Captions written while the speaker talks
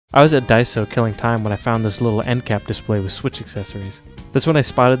I was at Daiso killing time when I found this little end cap display with Switch accessories. That's when I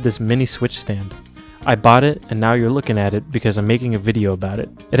spotted this mini Switch stand. I bought it, and now you're looking at it because I'm making a video about it.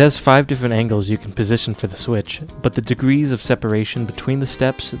 It has 5 different angles you can position for the Switch, but the degrees of separation between the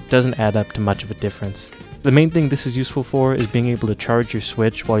steps doesn't add up to much of a difference. The main thing this is useful for is being able to charge your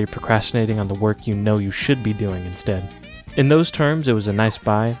Switch while you're procrastinating on the work you know you should be doing instead. In those terms, it was a nice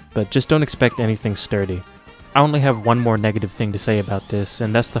buy, but just don't expect anything sturdy. I only have one more negative thing to say about this,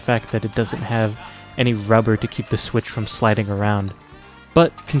 and that's the fact that it doesn't have any rubber to keep the Switch from sliding around.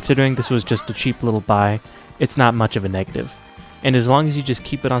 But considering this was just a cheap little buy, it's not much of a negative. And as long as you just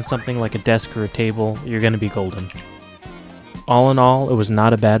keep it on something like a desk or a table, you're gonna be golden. All in all, it was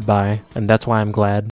not a bad buy, and that's why I'm glad.